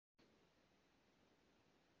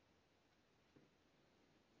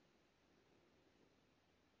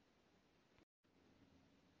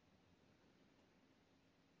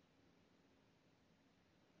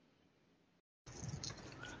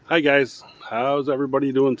Hi guys, how's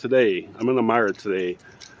everybody doing today? I'm in Elmira today.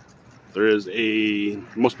 There is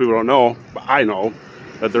most people don't know, but I know,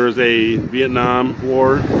 that there is a Vietnam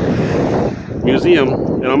War museum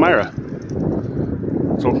in Elmira.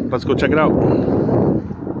 So let's go check it out.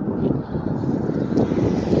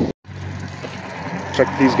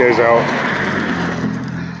 Check these guys out.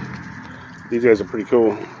 These guys are pretty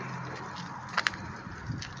cool.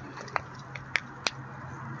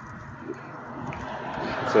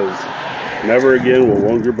 It says, "Never again will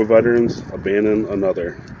one group of veterans abandon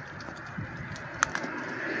another."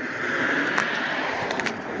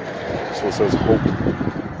 So it says hope.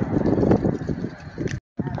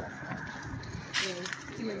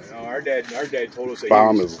 Our dad told us that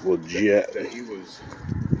Bomb is legit. that he was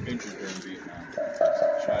injured during Vietnam.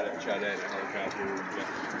 Shot at a helicopter.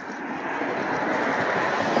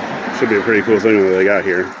 Should be a pretty cool thing that they got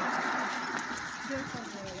here.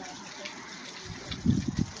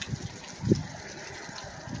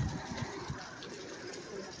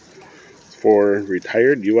 For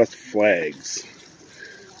retired U.S. flags.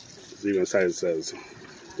 Even inside it says,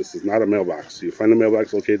 "This is not a mailbox. You find a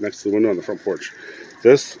mailbox located next to the window on the front porch.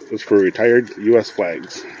 This is for retired U.S.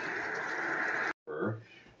 flags."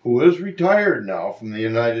 Who is retired now from the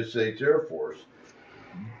United States Air Force,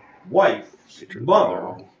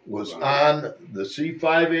 mother was on the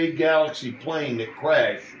C-5A Galaxy plane that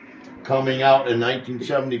crashed coming out in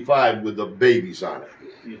 1975 with the babies on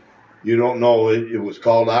it. You don't know, it was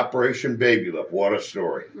called Operation Baby Lift. What a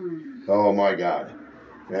story. Oh my God.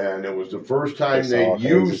 And it was the first time they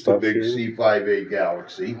used the big C-5A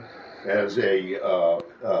Galaxy as a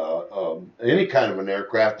any kind of an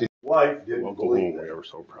aircraft. His wife didn't believe it. We are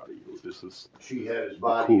so proud of you. This is She had his a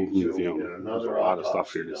body cool exhumed museum. in There's another a lot of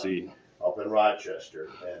stuff here to see. up in Rochester,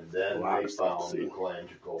 and then A lot they of stuff to found see. the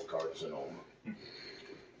cholangiocarcinoma.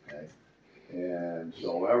 Okay, and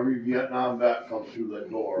so every Vietnam vet comes through that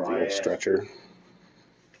door. The old stretcher.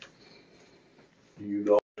 Do you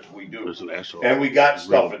know we do? There's an actual And we got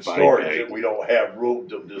stuff in bag storage that we don't have room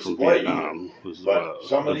to from display. Vietnam. This is But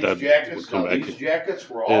some of the these dead jackets, would come back these jackets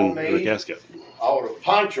were all in the made casket. out of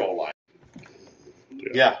poncho line.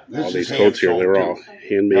 Yeah, this All these is coats here, they were all hand-sewn,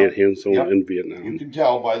 handmade, hand sewn Yep. in You Vietnam. can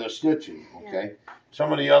tell by the stitching, okay?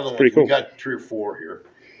 Some of the other ones, pretty cool. we got 3 or 4 here,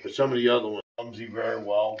 but some of the other ones, clumsy very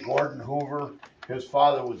well. Gordon Hoover, his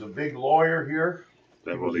father was a big lawyer here. He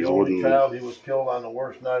That was all the these only wooden child. He was killed on the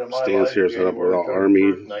worst night of my stands life. here set up with all January Army,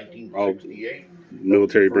 31st, 1968.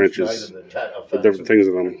 military First night branches, of the Tet with different Offensive. things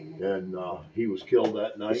in them. And he was killed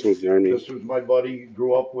that night. This was the Army. This was my buddy he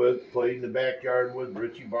grew up with, played in the backyard with,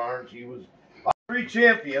 Richie Barnes. He was 3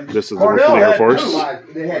 champions. This is the one from the Air Force.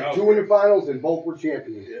 They had 2 in the finals and both were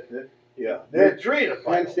champions. Yeah, they had 3 in the Penn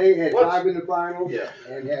finals. State had 5 in the finals Yeah.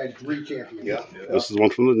 and had 3 champions. Yeah. This is one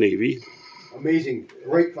from the Navy. Amazing.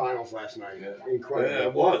 Great finals last night. Incredible. Yeah,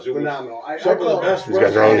 it was. Phenomenal. Some of the best. These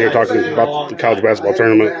guys are all in here talking about the college basketball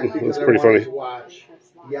tournament. It's pretty funny. Watch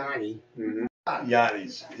Yanni.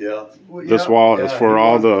 Yanni's, yeah. This wall is for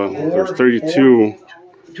all there's 32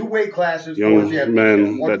 2 weight classes. young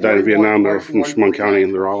men that died in Vietnam that are from Chemung County,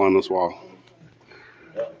 and they're all on this wall.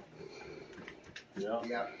 Yeah.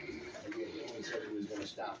 Yeah. He said he was going to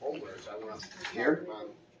stop over, so I went up here.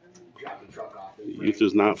 Dropped the truck off. Youth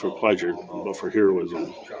is not for pleasure, but for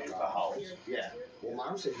heroism. Yeah. Well,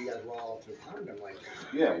 Mom said you guys were all to pond. I'm like,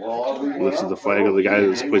 Yeah, well, This is the flag of the guy that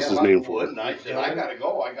this place is named for. And I said, I gotta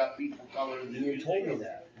go. I got people coming. you told me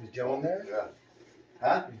that. Was Dylan there? Yeah.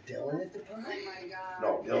 Huh? Was Dylan at the pond?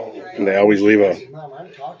 No, Dylan. And they always leave a Mom, I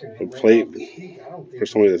talked to him. a plate for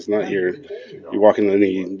somebody that's not here. You walk into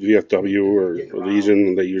any VFW or Legion,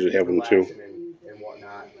 and they usually have them too. And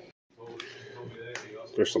whatnot.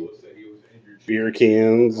 There's some beer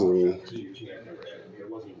cans and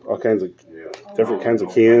all kinds of different kinds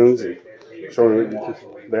of cans. Showing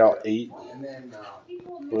they all ate. And then,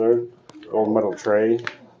 There, gold medal tray.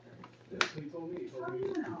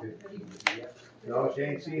 No, she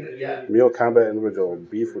ain't seen it yet. Meal combat individual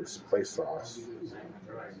beef with spice sauce.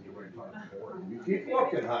 You keep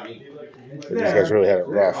looking, honey. These guys really had it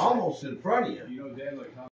rough. Almost in front of you.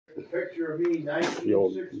 The picture of me, The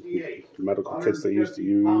old 1968. medical kits they used to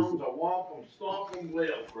use. Pounds of wampum, stompum,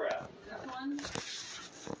 whale crap.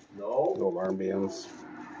 No, The old armbands.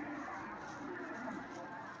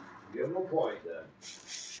 give him a point then.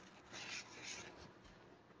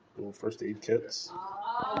 Little first aid kits.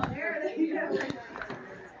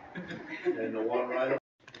 And the one right up.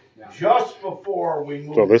 Just before we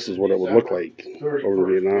moved. So this is what it would look like 31st,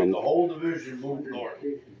 over in Vietnam. The whole division moved north.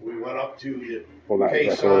 We went up to the Well, not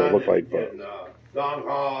that's what it would look like, but Don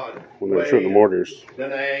Ha, when they were shooting the mortars. Da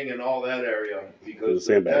Nang, and all that area, because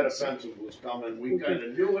The the Tet sandbags. offensive was coming. We kind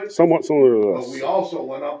of knew it, Somewhat similar to but we this. also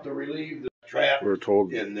went up to relieve the trap We were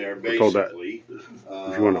told, in there, we're told that basically.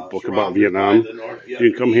 if you want a book about surrounded Vietnam, by the North you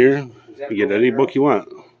can come here and get any book you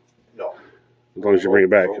want. No. As long as you bring it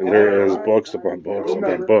back. And there is books upon books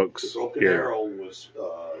upon books Broken here. Arrow was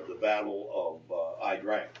the Battle of I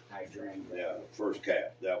Drank. Yeah, first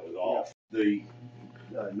cap. That was all. The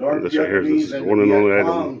North This right here Vietnamese is the and one and only Viet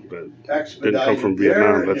item Cong that didn't come from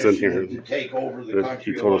Vietnam that's in here. to take over the That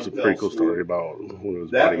country he told us a on pretty cool Bell's story about when it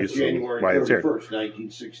was That bodies was and January why it's here. 31st,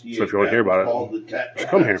 1968. So if you want to hear about it, The Tet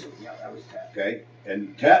come here. Okay,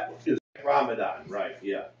 and Tet is Ramadan, right?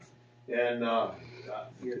 Yeah, and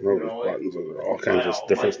you know, Buttons and all kinds of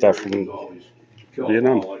different stuff from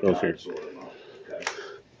Vietnam goes here. Okay.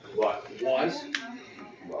 But was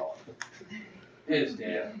well, His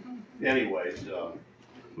dad. anyways,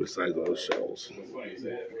 Besides those shells.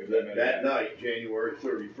 that night, January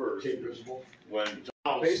 31st, when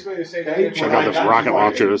Basically the same Okay, thing. Check out this rocket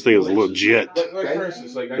launcher. This thing is legit. Like for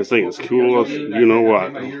instance, like This thing is cool as you know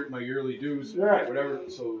what. My yearly dues, Right. whatever.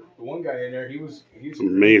 So the one guy in there, he's It's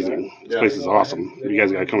amazing. This place is awesome. You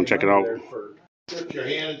guys gotta come and check it out. shook your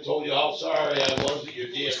hand and told you how sorry I was that your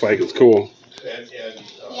dad. This flag is cool.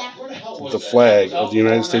 Where the hell was The that? flag of the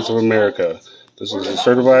United States of America. This is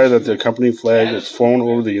certified that the company flag was flown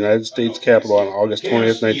over the United States Capitol on August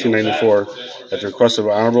 20th, 1994, at the request of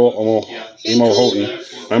Honorable Emo Houghton,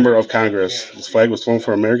 member of Congress. This flag was flown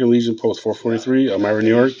for American Legion Post 443, Elmira, New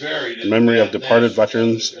York, in memory of departed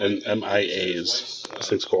veterans and MIAs. This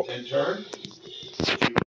thing's cool.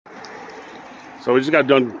 So we just got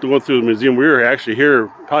done going through the museum. We were actually here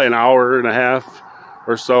probably an hour and a half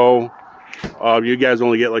or so. You guys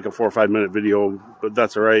only get like a 4 or 5 minute video, but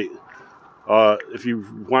that's all right. If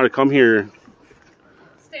you want to come here,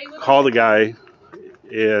 call the guy,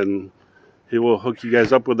 and he will hook you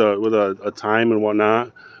guys up with a time and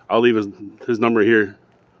whatnot. I'll leave his number here,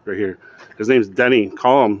 right here. His name's Denny.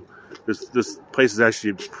 Call him. This place is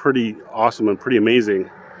actually pretty awesome and pretty amazing.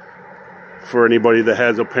 For anybody that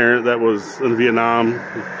has a parent that was in Vietnam,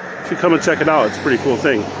 you should come and check it out. It's a pretty cool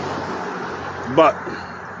thing. But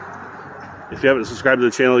if you haven't subscribed to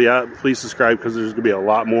the channel yet, please subscribe, because there's going to be a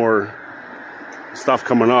lot more stuff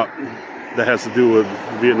coming up that has to do with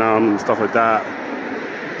Vietnam and stuff like that.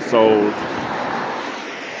 So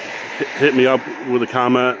hit me up with a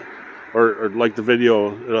comment or like the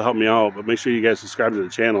video. It'll help me out. But make sure you guys subscribe to the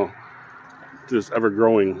channel. This ever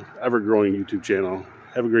growing YouTube channel.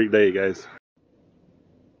 Have a great day, guys.